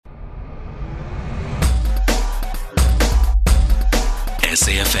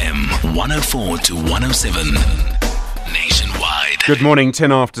SAFM 104 to 107 nationwide. Good morning,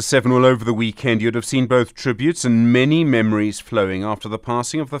 10 after 7. Well, over the weekend you'd have seen both tributes and many memories flowing after the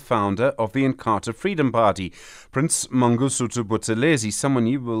passing of the founder of the Inkatha Freedom Party, Prince Mangosuthu Buthelezi, someone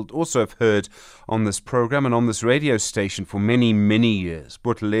you will also have heard on this program and on this radio station for many, many years.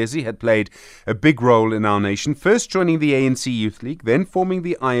 Buthelezi had played a big role in our nation, first joining the ANC Youth League, then forming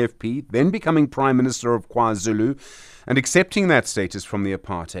the IFP, then becoming Prime Minister of Xulu, and accepting that status from the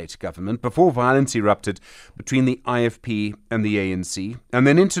apartheid government before violence erupted between the IFP and the ANC, and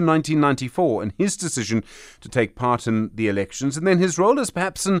then into 1994 and his decision to take part in the elections, and then his role as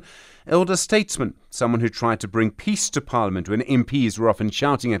perhaps an elder statesman, someone who tried to bring peace to Parliament when MPs were often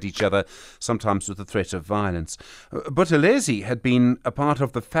shouting at each other, sometimes with the threat of violence. Buthelezi had been a part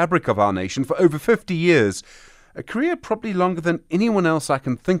of the fabric of our nation for over 50 years, a career probably longer than anyone else I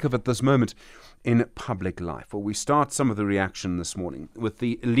can think of at this moment in public life. Well, we start some of the reaction this morning with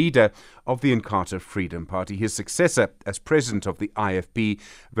the leader of the Inkatha Freedom Party, his successor as president of the IFP,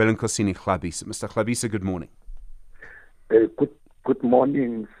 Velenkosini Hlabisa. Mr. Hlabisa, good morning. Good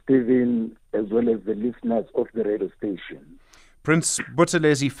morning, Stephen, as well as the listeners of the radio station. Prince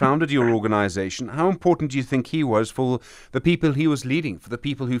Buthelezi founded your organization. How important do you think he was for the people he was leading, for the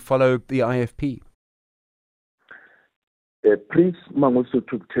people who followed the IFP? Prince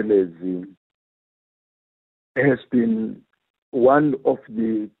Mangosuthu Buthelezi has been one of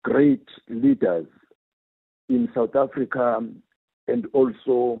the great leaders in South Africa and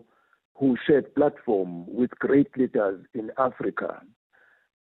also who shared platform with great leaders in Africa.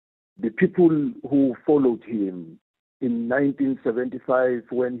 The people who followed him in 1975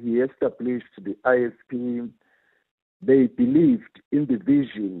 when he established the IFP, they believed in the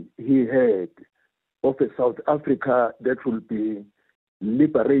vision he had of a South Africa that will be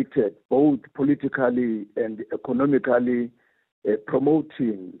liberated both politically and economically,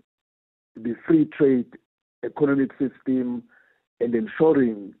 promoting the free trade economic system and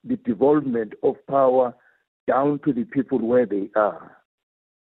ensuring the devolvement of power down to the people where they are.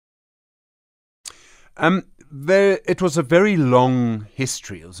 It was a very long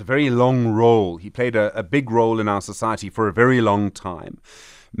history. It was a very long role. He played a big role in our society for a very long time.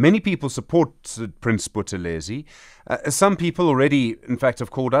 Many people support Prince Buthelezi. Some people already, in fact,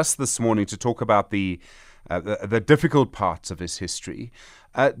 have called us this morning to talk about the difficult parts of his history.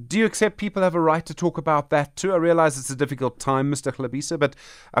 Do you accept people have a right to talk about that too? I realize it's a difficult time, Mr. Hlabisa, but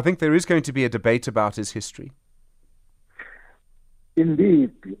I think there is going to be a debate about his history.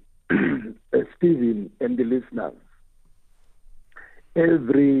 Indeed, Stephen and the listeners,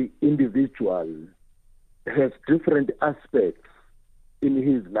 every individual has different aspects in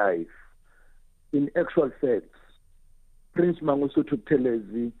his life. In actual facts, Prince Mangosuthu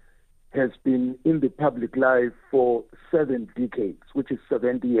Buthelezi has been in the public life for 7 decades, which is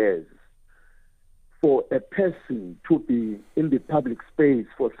 70 years. For a person to be in the public space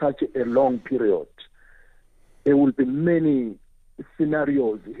for such a long period, there will be many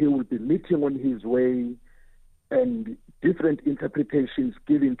scenarios he will be meeting on his way and different interpretations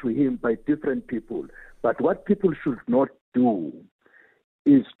given to him by different people. But what people should not do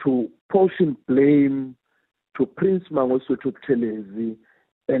is to portion blame to Prince Mangosuthu Buthelezi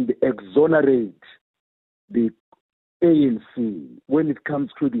and exonerate the ANC when it comes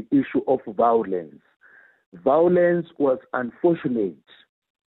to the issue of violence. Violence was unfortunate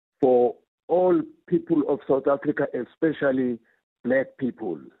for all people of South Africa, especially black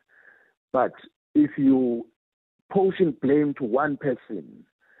people. But if you portion blame to one person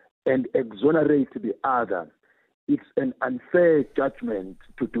and exonerate the other, it's an unfair judgment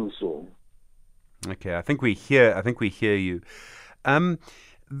to do so. Okay, I think we hear you.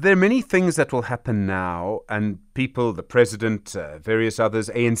 There are many things that will happen now, and people, the president, various others,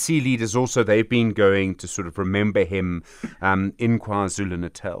 ANC leaders also, they've been going to sort of remember him in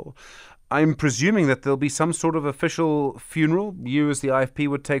KwaZulu-Natal. I'm presuming that there'll be some sort of official funeral. You as the IFP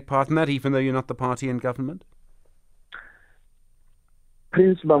would take part in that, even though you're not the party in government?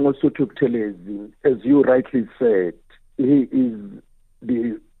 Prince Mangosuthu Buthelezi, as you rightly said, he is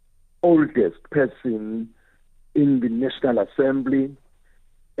the oldest person in the National Assembly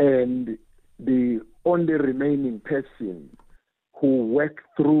and the only remaining person who worked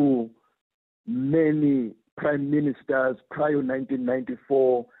through many prime ministers prior to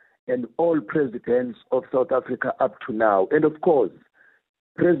 1994 and all presidents of South Africa up to now. And of course,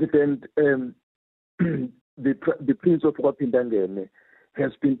 President, the Prince of Wapindangene,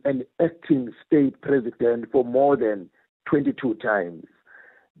 has been an acting state president for more than 22 times.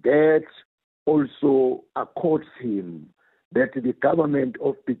 That also accords him that the government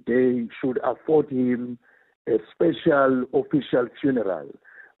of the day should afford him a special official funeral.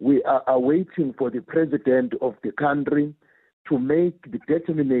 We are awaiting for the president of the country to make the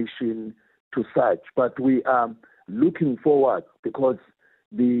determination to such, but we are looking forward because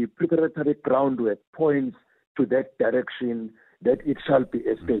the preparatory groundwork points to that direction that it shall be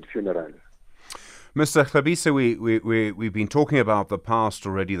a state funeral. Mr. Hlabisa, we've been talking about the past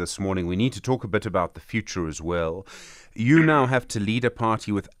already this morning. We need to talk a bit about the future as well. You now have to lead a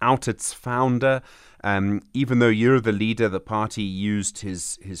party without its founder. Even though you're the leader, the party used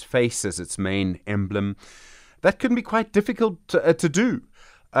his face as its main emblem. That can be quite difficult to do.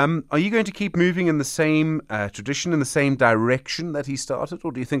 Are you going to keep moving in the same tradition, in the same direction that he started,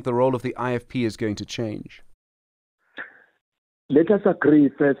 or do you think the role of the IFP is going to change? Let us agree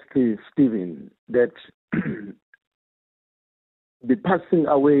firstly, Stephen, that the passing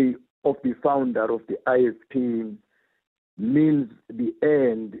away of the founder of the IFP means the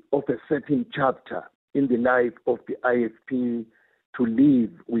end of a certain chapter in the life of the IFP to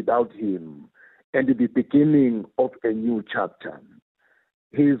live without him, and the beginning of a new chapter.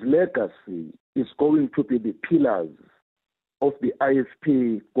 His legacy is going to be the pillars of the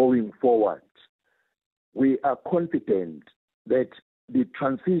IFP going forward. We are confident that the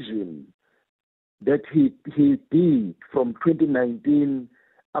transition that he did from 2019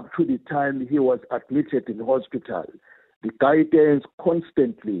 up to the time he was admitted in hospital, the guidance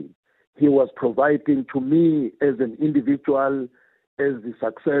constantly he was providing to me as an individual, as the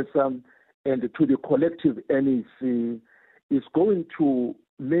successor, and to the collective NEC is going to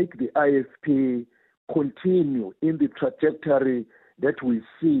make the IFP continue in the trajectory that we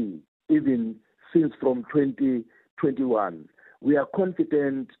see even since from 2021. We are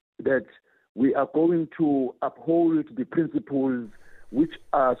confident that we are going to uphold the principles which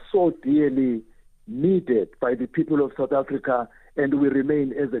are so dearly needed by the people of South Africa, and will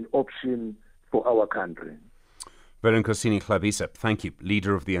remain as an option for our country. Velenkosini Hlabisa, thank you.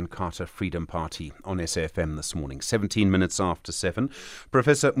 Leader of the Inkatha Freedom Party on SAFM this morning. 17 minutes after 7.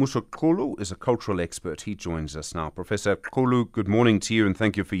 Professor Musa Xulu is a cultural expert. He joins us now. Professor Xulu, good morning to you and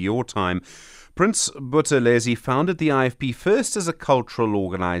thank you for your time. Prince Buthelezi founded the IFP first as a cultural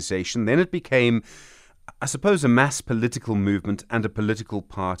organization, then it became, I suppose, a mass political movement and a political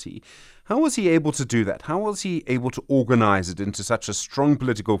party. How was he able to do that? How was he able to organize it into such a strong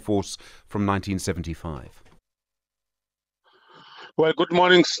political force from 1975? Well, good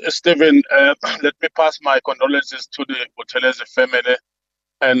morning, Stephen. Let me pass my condolences to the Buthelezi family.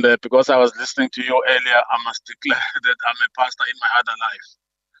 And because I was listening to you earlier, I must declare that I'm a pastor in my other life.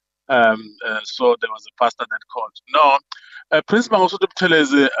 So there was a pastor that called. No, Prince Mangosuthu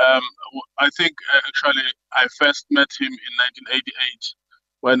Buthelezi, I think actually I first met him in 1988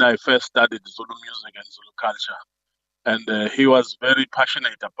 when I first studied Zulu music and Zulu culture. And he was very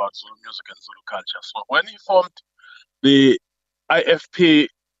passionate about Zulu music and Zulu culture. So when he formed the IFP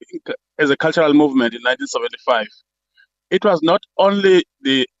as a cultural movement in 1975, it was not only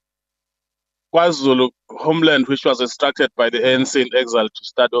the KwaZulu homeland which was instructed by the ANC in exile to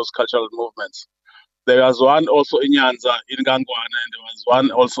start those cultural movements. There was one also in Nyanza, in Gangwana, and there was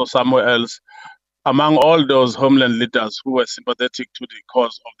one also somewhere else, among all those homeland leaders who were sympathetic to the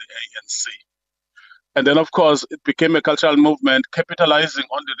cause of the ANC. And then, of course, it became a cultural movement capitalizing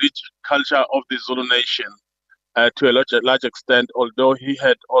on the rich culture of the Zulu nation. To a large extent, although he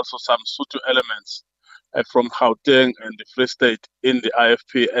had also some Sotho elements from Gauteng and the Free State in the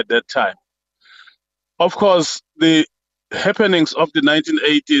IFP at that time. Of course, the happenings of the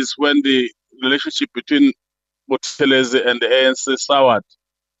 1980s when the relationship between Buthelezi and the ANC soured,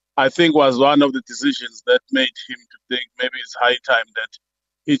 I think was one of the decisions that made him to think maybe it's high time that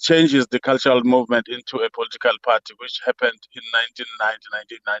he changes the cultural movement into a political party, which happened in 1990,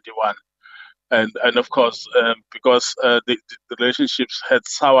 1991. And of course, because the relationships had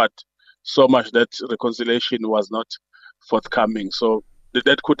soured so much that reconciliation was not forthcoming. So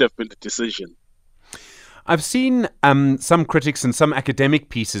that could have been the decision. I've seen some critics and some academic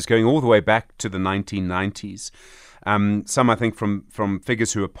pieces going all the way back to the 1990s. Some, I think, from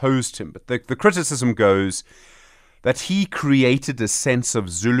figures who opposed him. But the criticism goes that he created a sense of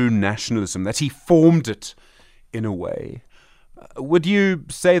Zulu nationalism, that he formed it in a way. Would you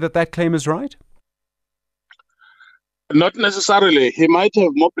say that that claim is right? Not necessarily. He might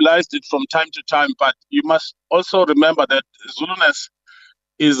have mobilized it from time to time, but you must also remember that Zuluness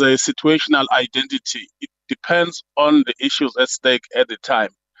is a situational identity. It depends on the issues at stake at the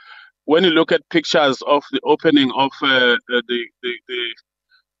time. When you look at pictures of the opening of the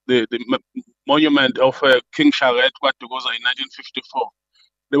monument of King Sharet Watugoza in 1954,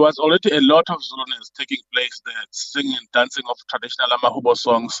 there was already a lot of Zuluness taking place there, singing, dancing of traditional Amahubo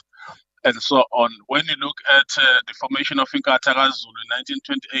songs. and so on. When you look at the formation of Inkatha Zulu in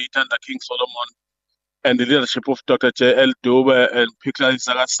 1928 under King Solomon and the leadership of Dr. J.L. Dube and Pikla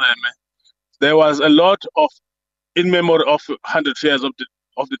Zagaseme, there was a lot of, in memory of 100 years of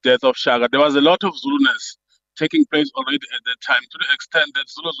the death of Shaka, there was a lot of Zuluness taking place already at that time, to the extent that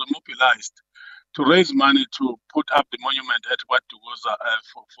Zulus were mobilized to raise money to put up the monument at Wat Duguza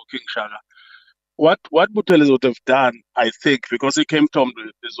for King Shaka. What Buthelezi would have done, I think, because he came from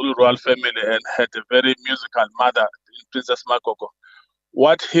the Zulu royal family and had a very musical mother, Princess Makoko,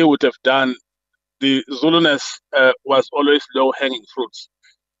 what he would have done, the Zuluness was always low-hanging fruits,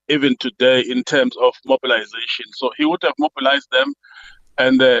 even today in terms of mobilization. So he would have mobilized them,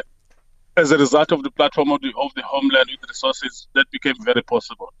 and as a result of the platform of the homeland with resources, that became very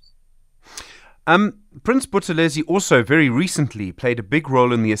possible. Prince Buthelezi also very recently played a big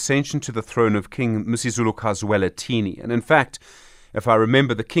role in the ascension to the throne of King Mngosuthu Welitini. And in fact, if I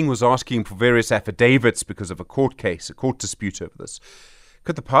remember, the king was asking for various affidavits because of a court dispute over this.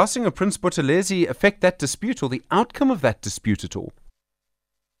 Could the passing of Prince Buthelezi affect that dispute or the outcome of that dispute at all?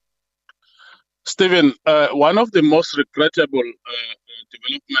 Stephen, one of the most regrettable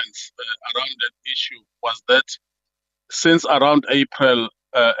developments around that issue was that since around April,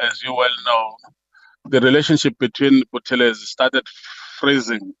 as you well know, the relationship between Buthelezi started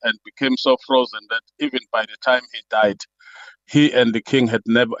freezing and became so frozen that even by the time he died, he and the king had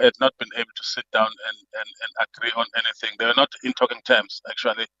not been able to sit down and agree on anything. They were not in talking terms,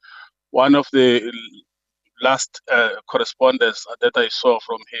 actually. One of the last correspondence that I saw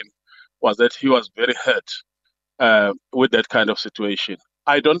from him was that he was very hurt with that kind of situation.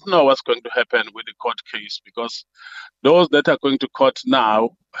 I don't know what's going to happen with the court case, because those that are going to court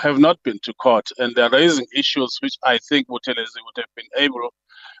now have not been to court, and they're raising issues which I think Buthelezi would have been able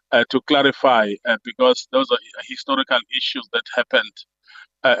to clarify, because those are historical issues that happened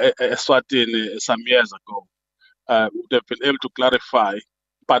Eswatini some years ago. Would have been able to clarify,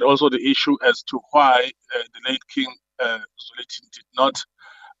 but also the issue as to why the late King Zwelithini did not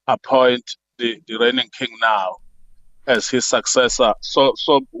appoint the reigning king now as his successor. So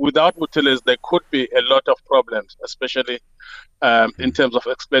without Buthelezi, there could be a lot of problems, especially in terms of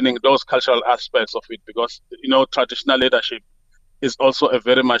explaining those cultural aspects of it, because, traditional leadership is also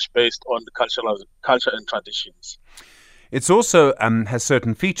very much based on the culture and traditions. It's also has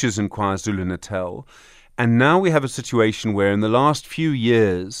certain features in KwaZulu-Natal, and now we have a situation where in the last few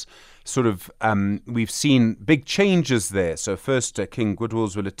years, we've seen big changes there. So first King Goodwill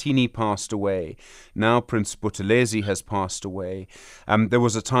Zwelithini passed away. Now Prince Buthelezi has passed away. There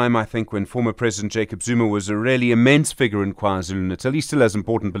was a time, I think, when former President Jacob Zuma was a really immense figure in KwaZulu-Natal. He still has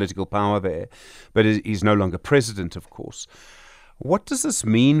important political power there, but he's no longer president, of course. What does this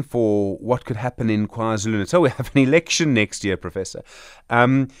mean for what could happen in KwaZulu-Natal? We have an election next year, Professor.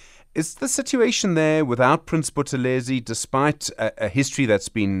 Is the situation there without Prince Buthelezi, despite a history that's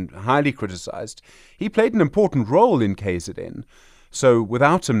been highly criticized? He played an important role in KZN. So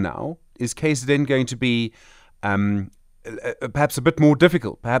without him now, is KZN going to be perhaps a bit more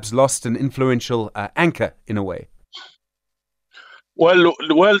difficult, perhaps lost an influential anchor in a way? Well,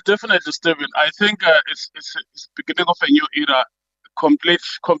 definitely, Stephen. I think it's beginning of a new era,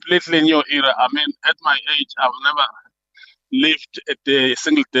 completely new era. I mean, at my age, I've never lived a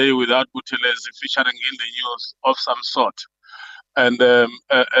single day without Buthelezi featuring in the news of some sort. And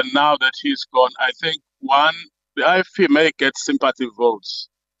now that he's gone, I think the IFP may get sympathy votes,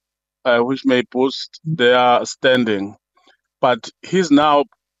 which may boost their standing. But his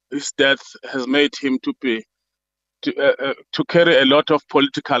death has made him to carry a lot of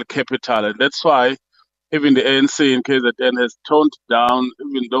political capital, and that's why even the ANC in KZN has toned down.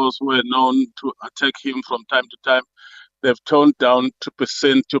 Even those who were known to attack him from time to time, they've toned down to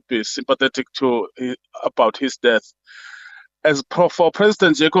be sympathetic about his death. As for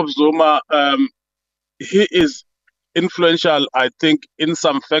President Jacob Zuma, he is influential, I think, in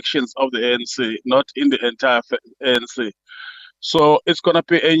some factions of the ANC, not in the entire ANC. So it's going to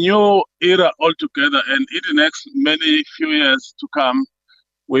be a new era altogether, and in the next many few years to come,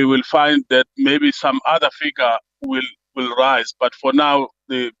 we will find that maybe some other figure will rise. But for now,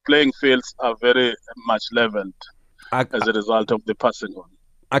 the playing fields are very much leveled as a result of the passing on.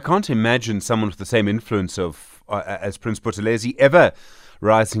 I can't imagine someone with the same influence as Prince Buthelezi ever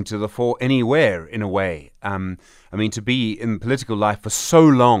rising to the fore anywhere, in a way. To be in political life for so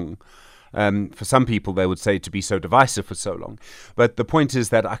long, for some people they would say to be so divisive for so long. But the point is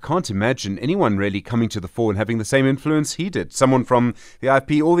that I can't imagine anyone really coming to the fore and having the same influence he did. Someone from the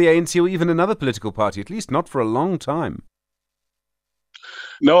IFP or the ANC or even another political party, at least not for a long time.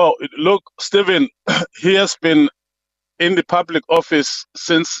 No, look, Stephen, he has been in the public office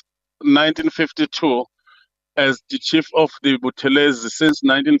since 1952 as the chief of the Buthelezi, since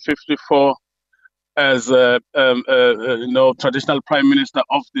 1954 as traditional prime minister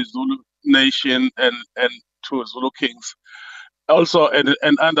of the Zulu nation and two Zulu kings. Also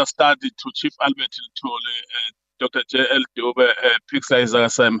an understudy to Chief Albert Ntole, Dr. J.L. Dube, Pixley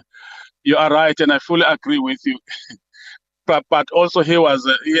Zagasem. You are right, and I fully agree with you. But also he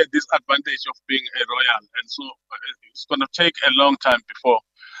had this advantage of being a royal, and so it's going to take a long time before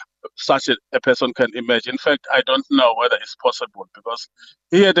such a person can emerge. In fact, I don't know whether it's possible, because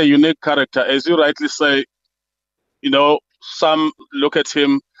he had a unique character. As you rightly say, some look at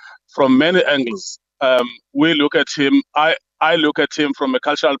him from many angles. We look at him, I look at him from a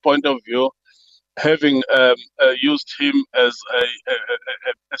cultural point of view, having used him as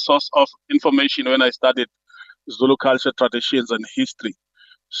a source of information when I studied Zulu culture, traditions, and history.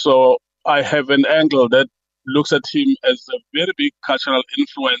 So I have an angle that looks at him as a very big cultural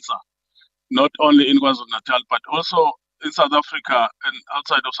influencer, not only in KwaZulu-Natal, but also in South Africa and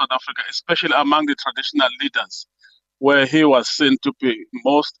outside of South Africa, especially among the traditional leaders, where he was seen to be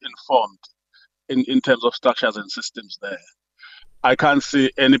most informed in terms of structures and systems there. I can't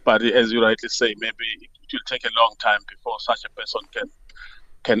see anybody, as you rightly say, maybe it will take a long time before such a person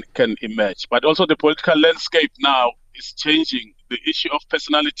can emerge. But also the political landscape now is changing. The issue of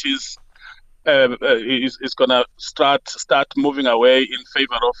personalities is going to start moving away in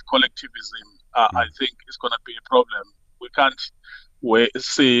favor of collectivism. I think it's going to be a problem. We can't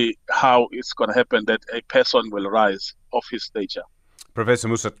see how it's going to happen that a person will rise of his stature. Professor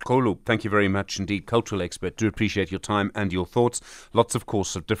Musa Xulu, thank you very much indeed. Cultural expert. Do appreciate your time and your thoughts. Lots, of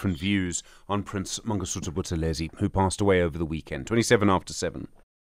course, of different views on Prince Mangosuthu Buthelezi, who passed away over the weekend, 27 after 7.